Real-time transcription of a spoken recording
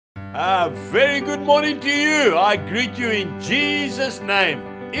Very good morning to you. I greet you in Jesus' name.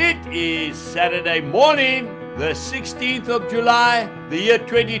 It is Saturday morning, the 16th of July, the year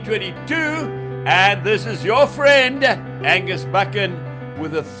 2022, and this is your friend, Angus Buchan,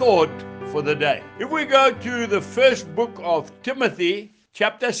 with a thought for the day. If we go to the first book of Timothy,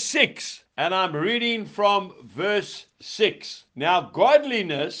 chapter 6, and I'm reading from verse 6. Now,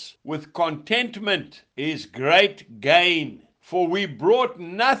 godliness with contentment is great gain. For we brought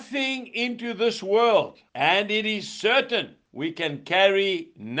nothing into this world, and it is certain we can carry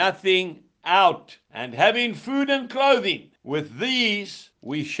nothing out. And having food and clothing, with these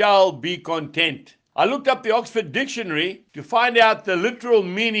we shall be content. I looked up the Oxford Dictionary to find out the literal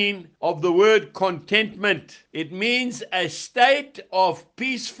meaning of the word contentment. It means a state of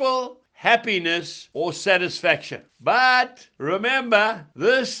peaceful happiness or satisfaction. But remember,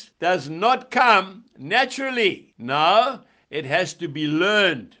 this does not come naturally. No, it has to be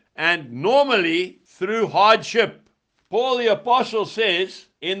learned, and normally through hardship. Paul the Apostle says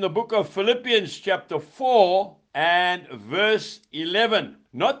in the book of Philippians chapter 4 and verse 11,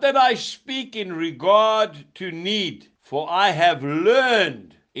 not that I speak in regard to need, for I have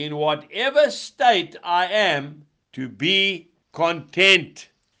learned in whatever state I am to be content.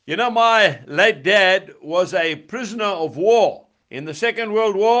 You know, my late dad was a prisoner of war. In the Second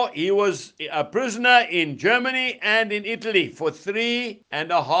World War, he was a prisoner in Germany and in Italy for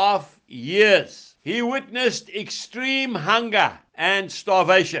 3.5 years. He witnessed extreme hunger and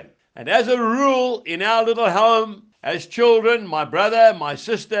starvation. And as a rule, in our little home, as children, my brother, my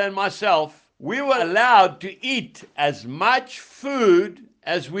sister, and myself, we were allowed to eat as much food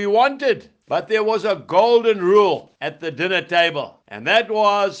as we wanted. But there was a golden rule at the dinner table, and that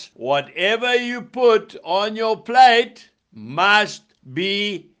was whatever you put on your plate must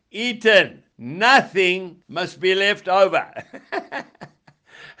be eaten. Nothing must be left over.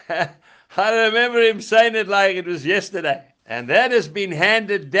 I remember him saying it like it was yesterday. And that has been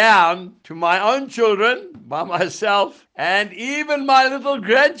handed down to my own children, by myself, and even my little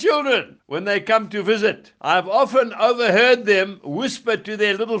grandchildren when they come to visit. I've often overheard them whisper to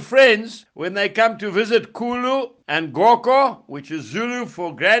their little friends when they come to visit Kulu and Goko, which is Zulu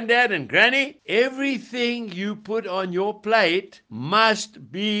for granddad and granny. Everything you put on your plate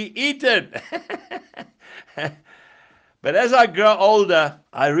must be eaten. But as I grow older,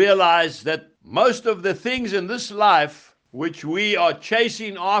 I realize that most of the things in this life which we are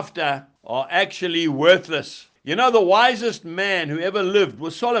chasing after are actually worthless. You know, the wisest man who ever lived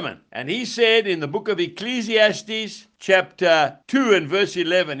was Solomon. And he said in the book of Ecclesiastes, chapter 2 and verse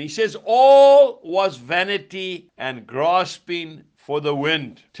 11, he says, all was vanity and grasping for the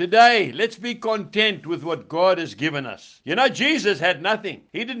wind. Today, let's be content with what God has given us. You know, Jesus had nothing.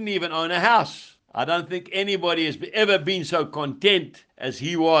 He didn't even own a house. I don't think anybody has ever been so content as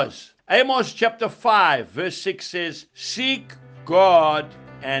he was. Amos chapter 5 verse 6 says, seek God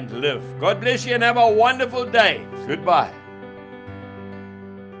and live. God bless you and have a wonderful day. Goodbye.